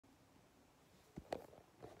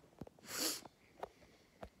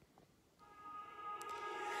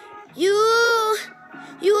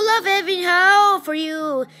of heaven how for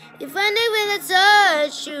you. If I never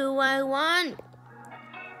touch you, I want.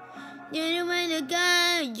 You with the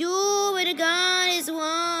gun, you with the gun is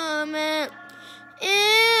woman.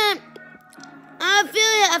 And I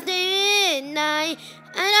feel it after midnight,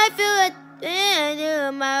 and I feel it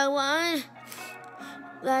in my one.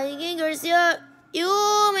 Like fingers,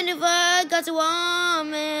 you when the fuck got a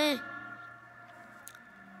woman.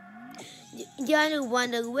 You don't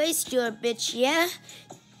wanna waste your bitch, yeah?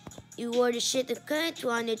 You wore the shit the cunt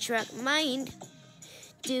on the track mind.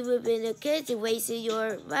 Do it in the kids to waste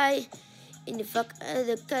your right. In the fuck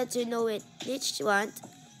the cut to know it bitch want.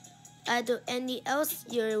 I do any else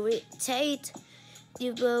you're irritate.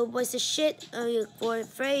 You go waste the shit or you're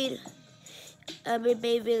afraid. Every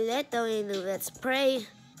baby let down and let's pray.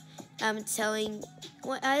 I'm telling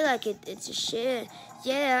what I like it's a shit.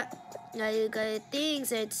 Yeah. Now you got things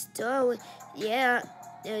that's stolen. Yeah.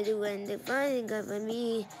 They're doing the fun for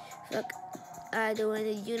me. Fuck, I do in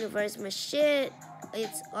the universe my shit.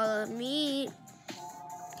 It's all of me.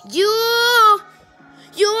 You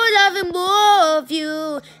love and move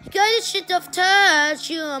you. You got the shit of touch.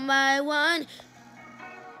 You are my one.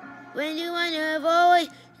 When you wanna avoid,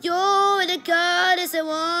 you're the goddess a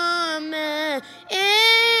woman.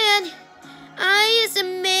 And I is a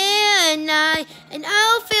man. And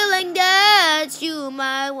I'll feel like that's you,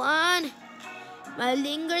 my one. My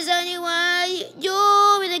lingers on you, why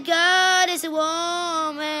you're the goddess a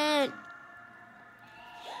woman.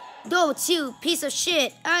 Don't you piece of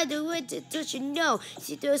shit, I do it don't you know.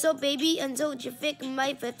 She does so baby until you fake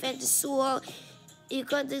my fantasy soul. You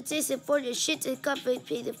got to taste it for the shit and coffee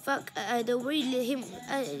pay the fuck. I don't really him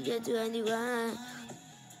I don't do anyone.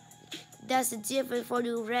 That's the difference for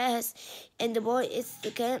the rest. And the boy is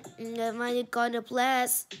the cat and the money gonna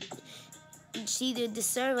blast. She did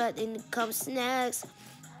deserve it and it comes snacks.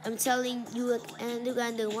 I'm telling you and you're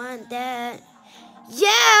gonna want that.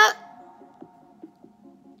 Yeah!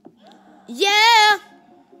 Yeah!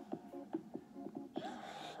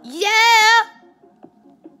 Yeah!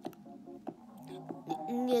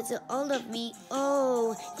 It's all of me.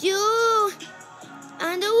 Oh, you!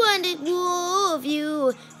 I'm the one that move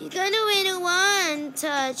you. You're gonna win a one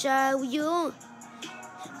touch of you.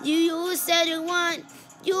 You said you want.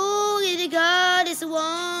 You the goddess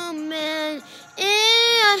woman.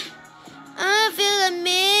 And I feel a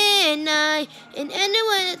midnight. And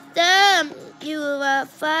anyone at them, you will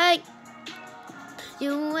fight.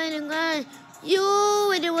 You win a one. You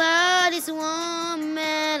with the goddess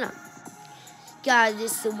woman. God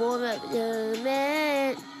is the woman, the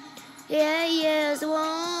man. Yeah, yes,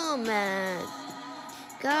 woman.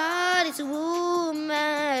 God is a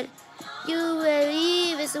woman. You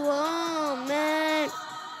believe it's a woman.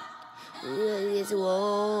 It's a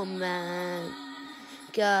woman.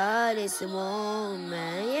 God is a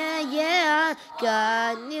woman. Yeah, yeah.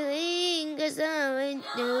 God lingers on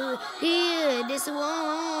you. Here, this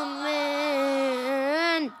woman.